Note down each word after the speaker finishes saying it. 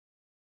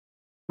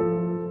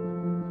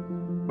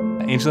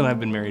Angel and I have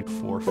been married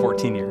for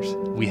 14 years.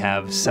 We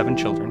have 7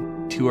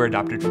 children. 2 are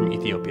adopted from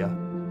Ethiopia,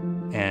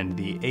 and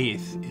the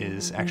 8th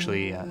is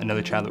actually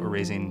another child that we're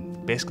raising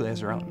basically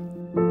as our own.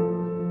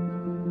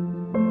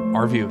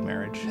 Our view of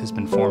marriage has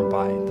been formed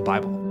by the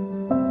Bible.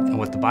 And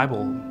what the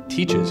Bible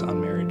teaches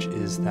on marriage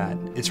is that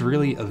it's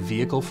really a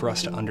vehicle for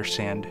us to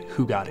understand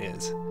who God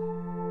is.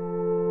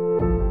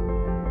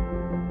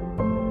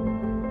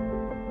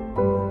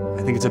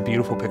 I think it's a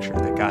beautiful picture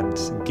that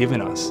God's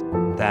given us,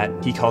 that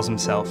He calls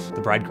Himself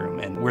the bridegroom,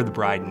 and we're the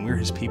bride, and we're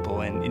His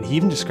people, and He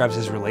even describes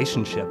His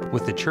relationship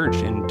with the church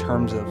in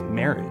terms of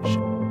marriage.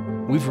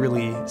 We've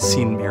really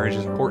seen marriage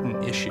as an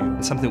important issue,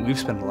 and something we've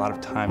spent a lot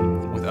of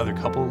time with other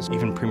couples,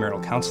 even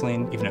premarital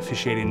counseling, even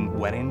officiating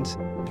weddings,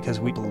 because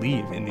we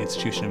believe in the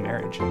institution of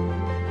marriage.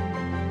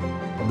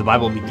 The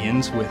Bible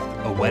begins with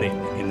a wedding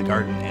in the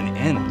garden and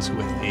ends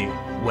with a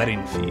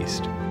wedding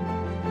feast.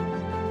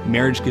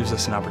 Marriage gives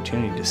us an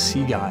opportunity to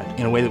see God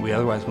in a way that we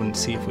otherwise wouldn't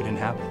see if we didn't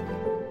have it.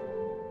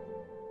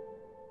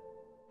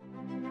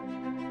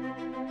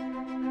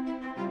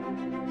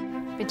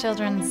 The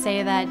children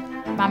say that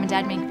Mom and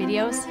Dad make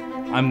videos.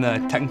 I'm the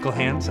technical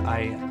hands.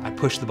 I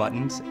push the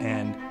buttons,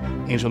 and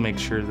Angel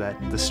makes sure that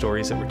the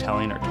stories that we're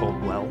telling are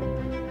told well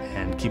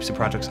and keeps the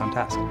projects on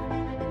task.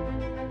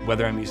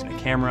 Whether I'm using a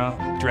camera,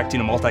 directing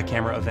a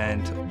multi-camera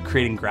event,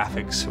 creating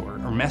graphics, or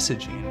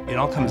messaging, it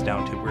all comes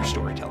down to we're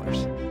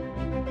storytellers.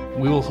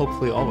 We will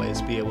hopefully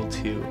always be able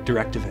to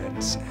direct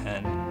events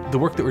and the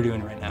work that we're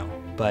doing right now,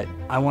 but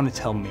I want to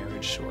tell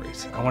marriage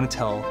stories. I want to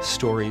tell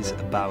stories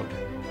about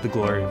the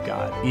glory of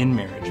God in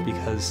marriage,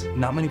 because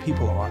not many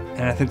people are,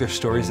 and I think there's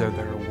stories there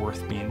that are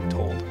worth being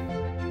told.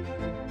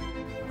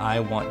 I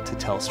want to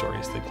tell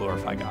stories that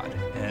glorify God,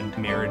 and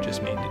marriage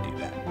is made to do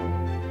that.